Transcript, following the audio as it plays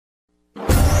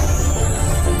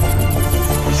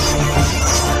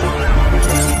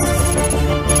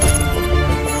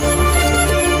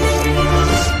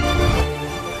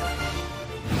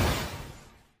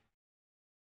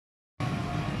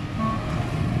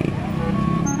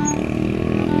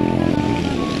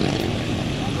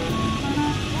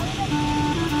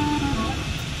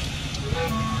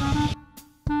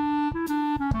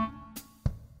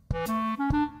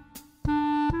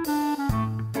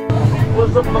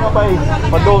mga bay,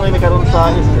 padong ini karon sa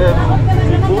SM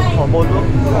Cebu, Momodo.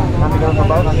 Kami karon sa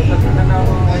bahay,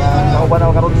 nauban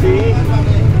na karon si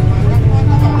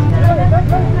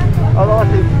ano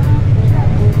kasi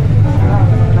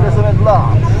Thereza Med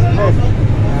Vlogs.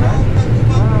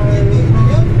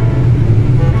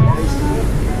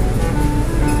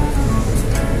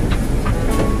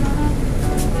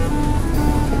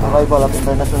 Arrival at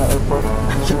International Airport.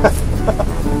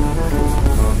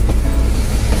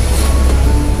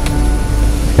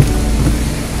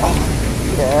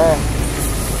 Yeah.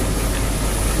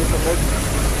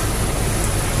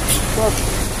 So,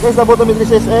 guys, nabot namin ni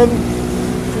SM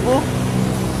Cebu.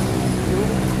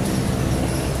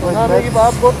 Nari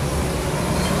ipaabot.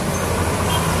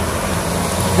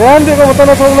 Kaya hindi ko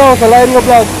matanasong na sa lain nga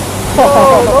vlog.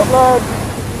 No vlog.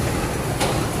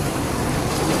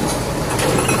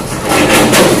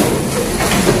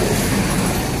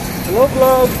 Hello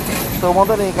vlog. So, mo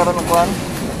ba ni karon ng kuan?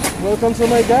 Welcome to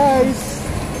my guys.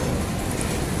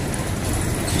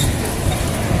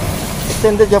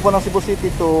 Extended Japan ng Cebu City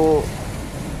to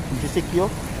Gisikyo.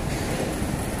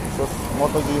 So, mo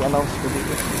to gi-announce ko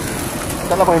dito.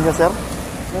 Kala pa niya, sir?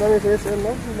 Marami sa SM,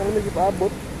 no? Marami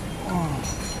ipaabot.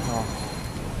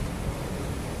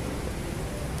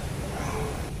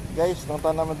 Guys, nang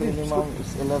naman din ni ma'am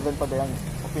is 11 pa dayang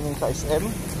opening sa SM.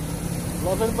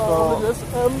 11 pa So, ang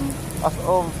SM. As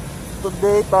of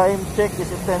today, time check is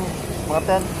 10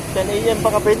 AM pa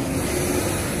kapit.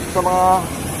 So mga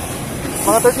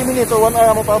 30 minutes o 1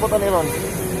 hour mo paabot ani ron.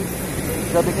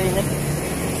 Grabe ka init.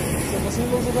 So,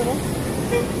 masilong sila, no?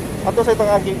 Ato sa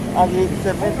itong agi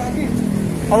service.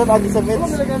 Ano agi service? Ano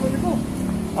nilagano nito?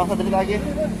 Sa dali agi.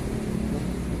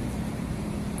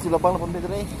 Sila pang napunta dito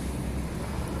eh.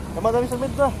 Naman dami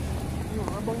service na.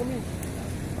 Abang kami.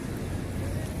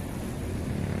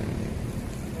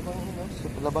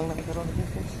 Labang na karon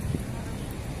dito guys.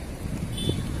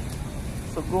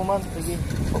 Suguman lagi.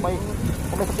 Pamay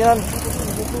sakyanan.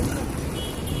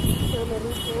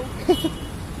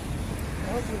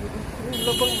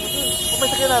 Labang na dito. Pamay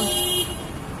sakyanan.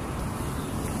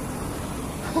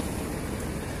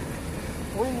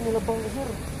 Uy, nilabang na sir.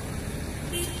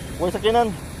 Pamay sakyanan.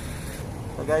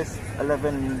 So guys,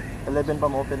 11 pa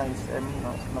mo open ang SM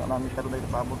na namin karon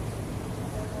dito paabot.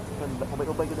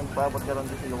 Ubay-ubay ko ng paabot karon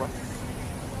dito sa luwas.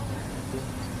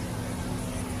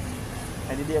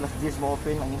 Ay di alas 10 mo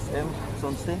open ang SM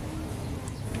Sonse.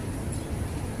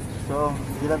 So,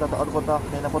 sila tataon ko ta.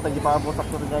 Kaya na po tagi paabot sa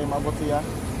kuro guys, maabot siya.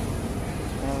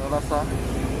 Ang oras ha.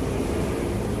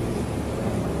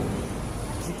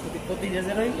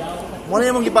 Muna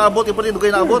yung mong gipaabot, yung pati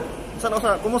dugay naabot. Saan ako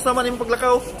sa? Kumusta man yung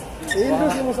paglakaw?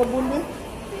 Indos yung sabon eh.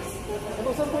 Ano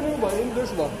sabon yung ba?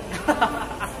 Indos ba?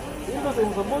 Indos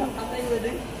yung sabon.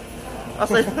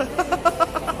 Asay.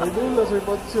 Ay doon na sir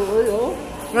Patcho eh oh.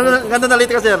 Ganda na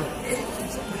late ka sir.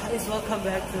 Guys, welcome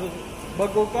back to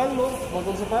Bagong kalo,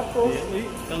 bagong sapatos. Uy,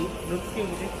 kang Donskie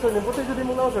mo Sir, niputi ko din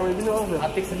mo na sir, may binawa sir.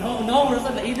 Atik sa no, mura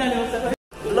na ida na sa.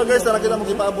 Hello guys, talaga na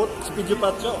mag-ipaabot si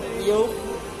Phydiopatcho. Yo,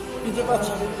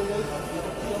 Phydiopatcho.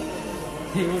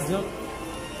 Hey, what's up?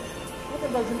 Ano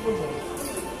ba cellphone sir?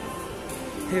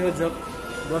 Hey, what's up?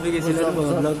 Babigay sila ng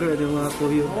mga vlogger at yung mga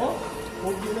kuyo. Oo,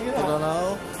 huwag yun na Ito na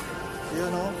o.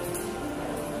 Yun o.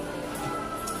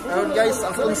 Ayun guys,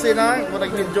 ang 11 na,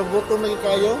 murag medyo gutom lagi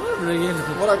kayo.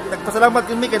 Murag nagpasalamat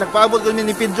kami kay nagpaabot kami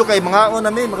ni Pidyo kay mga on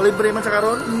namin, mga libre man sa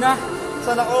karon. Na.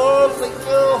 Sana all, thank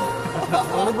you.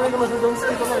 Ang libre naman sa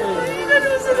Donskie ko lang eh.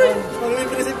 Mga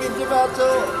libre si Pidyo Patcho.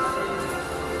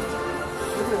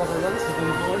 Libre ka sir, guys.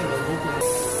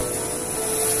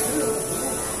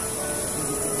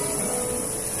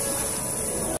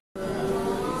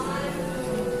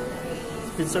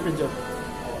 Pidyo.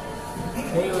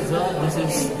 Hey, what's up? This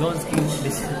is Donskie.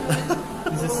 This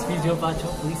is Phydio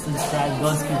Patcho. Please subscribe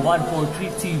Donskie143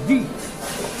 TV.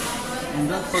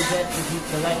 And don't forget to hit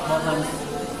the like button.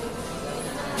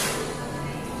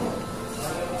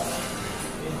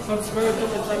 Subscribe to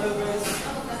my channel guys.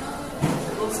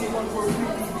 Donskie143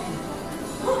 TV.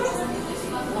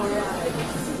 Alright.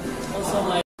 Also,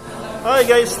 my Hi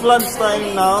guys, lunch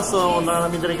time now. So,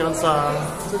 namin din karon sa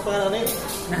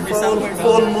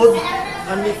full mood.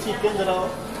 Only chicken dalaw.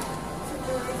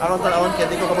 Aron talawon kaya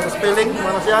di ko kapag spelling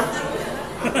mana siya.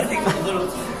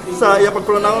 Sa iya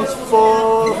pag-pronounce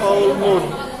full whole mood.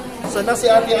 So na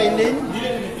si Ate Aileen.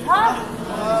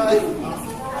 Hi.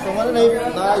 So mana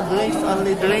na drinks,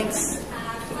 only drinks.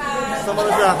 So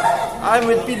mana siya. I'm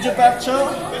with Phydio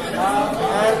Patcho.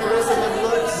 And Thereza Med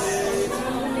Vlogs.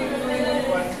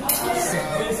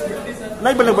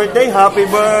 Nagbalang birthday, happy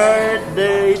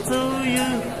birthday to you.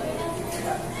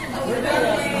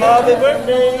 Happy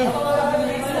birthday.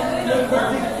 Happy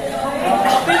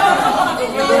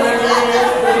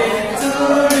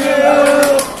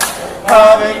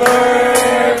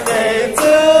birthday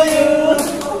to you.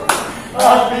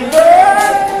 Happy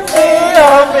birthday,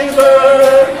 happy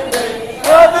birthday,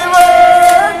 happy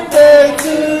birthday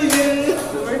to you.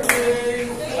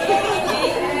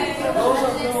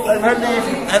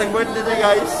 Happy birthday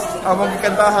guys. Among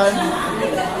kantahan.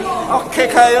 Okay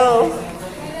kayo.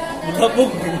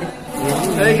 Kabog.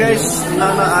 Hey guys,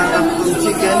 nanaanap ng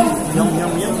chicken. Yum.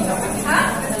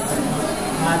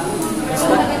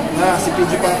 Si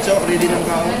Phydio Patcho, ready ng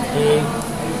kaon.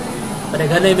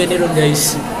 Panaganay meron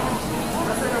guys.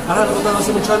 Ano na sa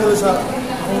channel sa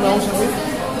akong naon sa video?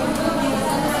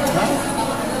 Ha?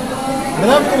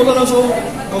 Ganap ko ba sa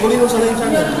kagulino sa lain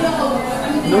channel?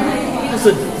 No?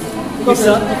 Kusod.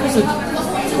 Isa.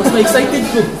 Mas na-excited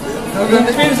ko.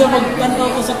 Nag-feel sa magkanto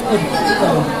ko sa kod.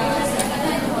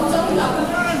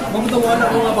 Magpatawanan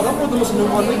ko nga pag-upload mo sa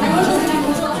normal na video.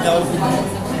 Ikaw,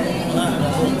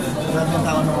 marami ng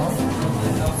taon ako.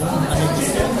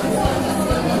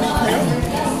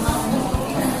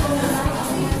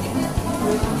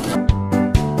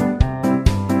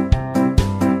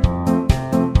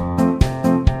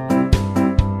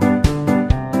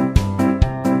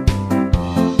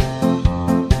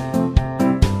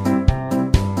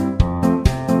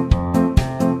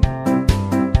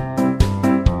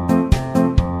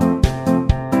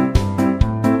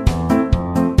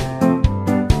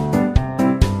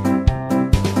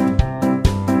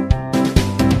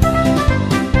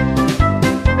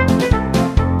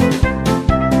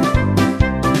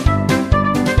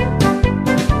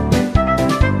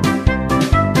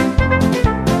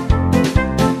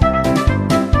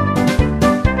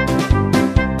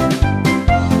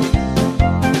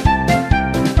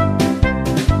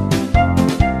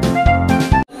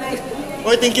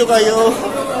 Oy, thank you kayo.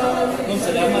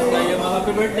 Salamat kayo.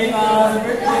 Happy birthday, ma'am.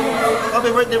 Happy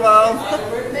birthday, ma'am.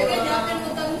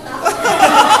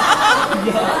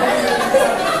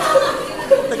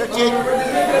 Taga-cake.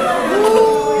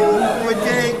 Woo! May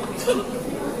cake.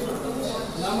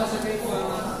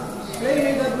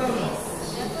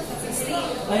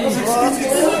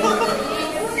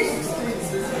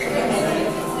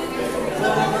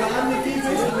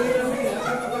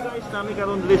 Kami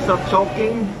karon diri sa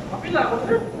choking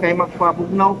kay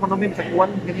magpabugnaw pa namin sa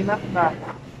kuwan kanina na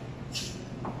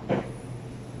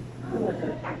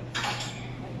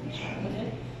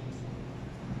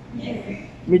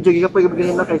medyo gigapay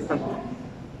ganina kay sa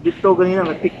dito ganina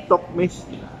na TikTok miss.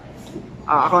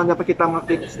 Ako na pakita mga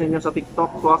clips ninyo sa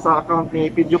TikTok so sa account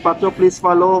ni Phydio Patcho. Please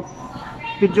follow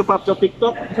Phydio Patcho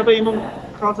TikTok. Sa ba imong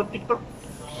account sa TikTok?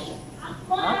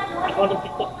 Account of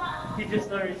TikTok. Video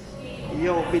stories.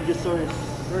 Yo, Video Stories.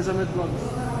 Thereza Med Vlogs.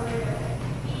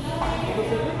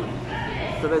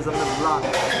 Thereza Med Vlogs.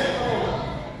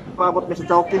 Paabot mi sa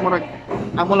choking mo nag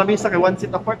amo lamisa kay one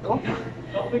seat apart oh.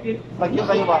 Lagyan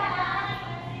kayo ba?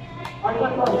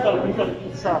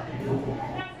 Isa.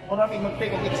 Muna kami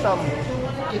mag-take ang exam.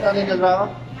 Kita ninyo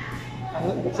lang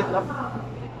ang exit up.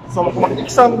 So kung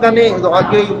mag-exam gani,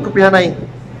 wag yung kopyahan ay.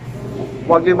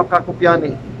 Wag yung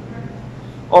makakopyahan eh.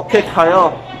 Okay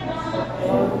kayo.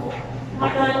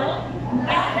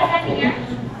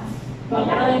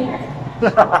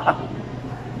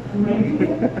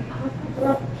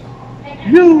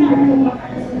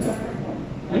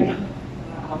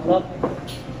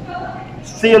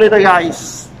 See you later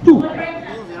guys.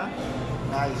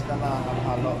 Nice ka na ang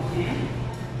halo.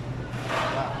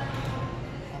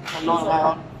 Ang halo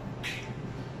ngayon.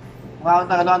 Ngayon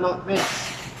na halo, miss.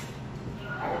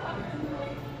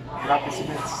 Grabe si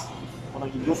miss. Kung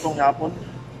nagigutong yapon.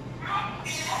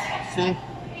 Kasi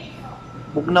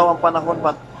bugnaw ang panahon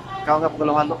ba? Ikaw nga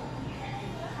pagkalong-halo.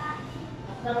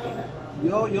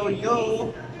 Yo. Yo.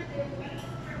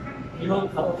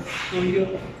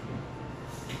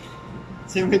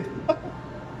 Simid.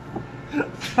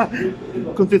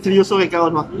 Kung seryoso kay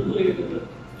kaon mo.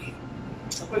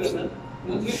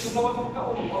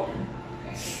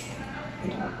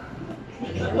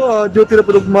 Oh, duty na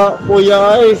pudugma kuya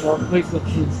ay. Okay,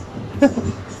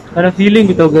 parang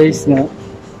feeling ko to guys na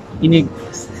inig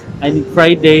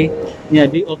Friday niya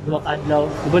day off ng adlaw.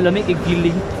 Diba lamig ang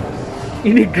feeling?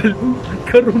 Inig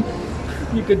karon.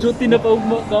 Ni ka duty na pa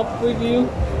ugma kapoy niyo.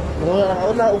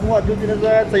 Wala ugma duty na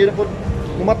sad sayo na pud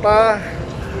mata.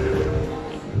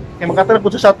 Kaya makata na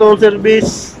po sa shuttle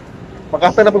service.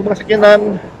 Makata na po mga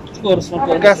sakyanan. Of course,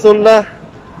 Gasol na.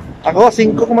 Ako,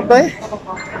 5 kumatay.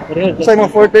 Sa mga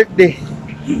 4:30.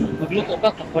 Magluto ka?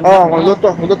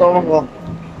 Magluto naman ko.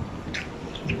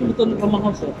 Magluto na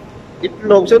pamahal sir.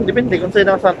 Itlog, so depende kung sa'yo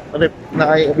na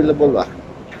ay available ba.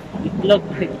 Itlog.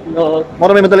 Itlog.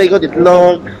 Mura may madala ikot,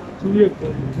 itlog.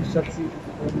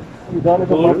 Idanis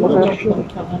sa papa sir.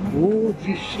 Oh,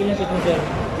 G-shit.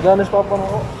 Idanis papa na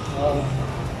ako.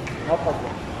 Apat.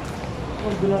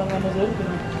 Oh, bilang nga na sir.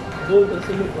 Doon,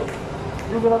 sa lupa.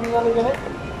 Ano bilang nga na ganit?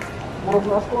 Murag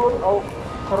na asko o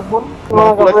carbon.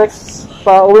 Mga kaplex,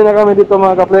 pauwi na kami dito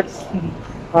mga kaplex.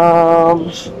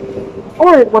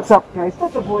 Alright, what's up guys?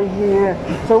 That's a boy here.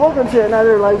 So welcome to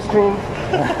another live stream.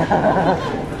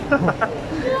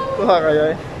 Kuha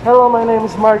kayo eh. Hello, my name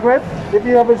is Margaret. If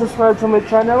you haven't subscribed to my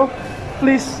channel,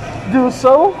 please do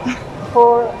so.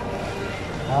 For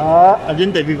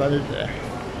Agente, viva, agente.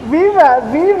 Viva,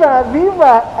 viva,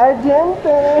 viva,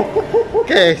 Agente!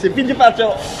 Okay, si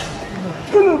Phydiopatcho.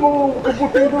 Kailan mo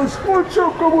kabutidos? What's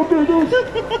up, kabutidos?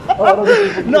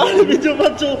 No,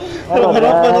 Phydiopatcho.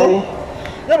 Harapan o.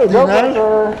 Yan original.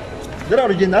 Yan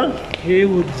original. Hey,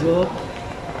 what's up?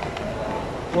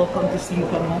 Welcome to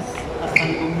Singkamas. Asal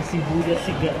kong Cebu,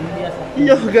 siga niya sa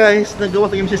Yo guys,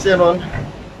 nagawa sa game si Seron.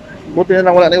 Buti na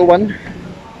lang wala na iwan.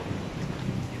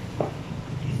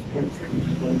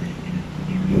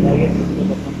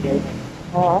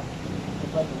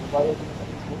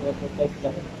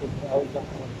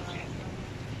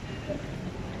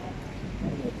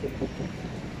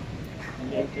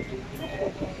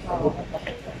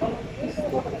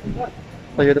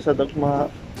 Tayo na sa dagma.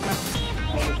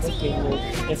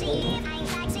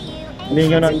 Hindi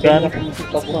nyo nagkan.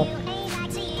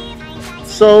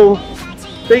 So,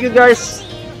 thank you guys.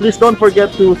 Please don't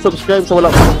forget to subscribe sa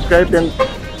wala kang subscribe, and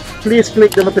please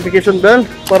click the notification bell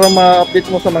para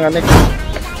ma-update mo sa mga next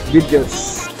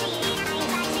videos.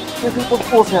 Kasi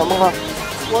pag-post niya, mga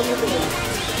 1 minute.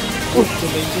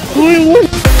 Uy!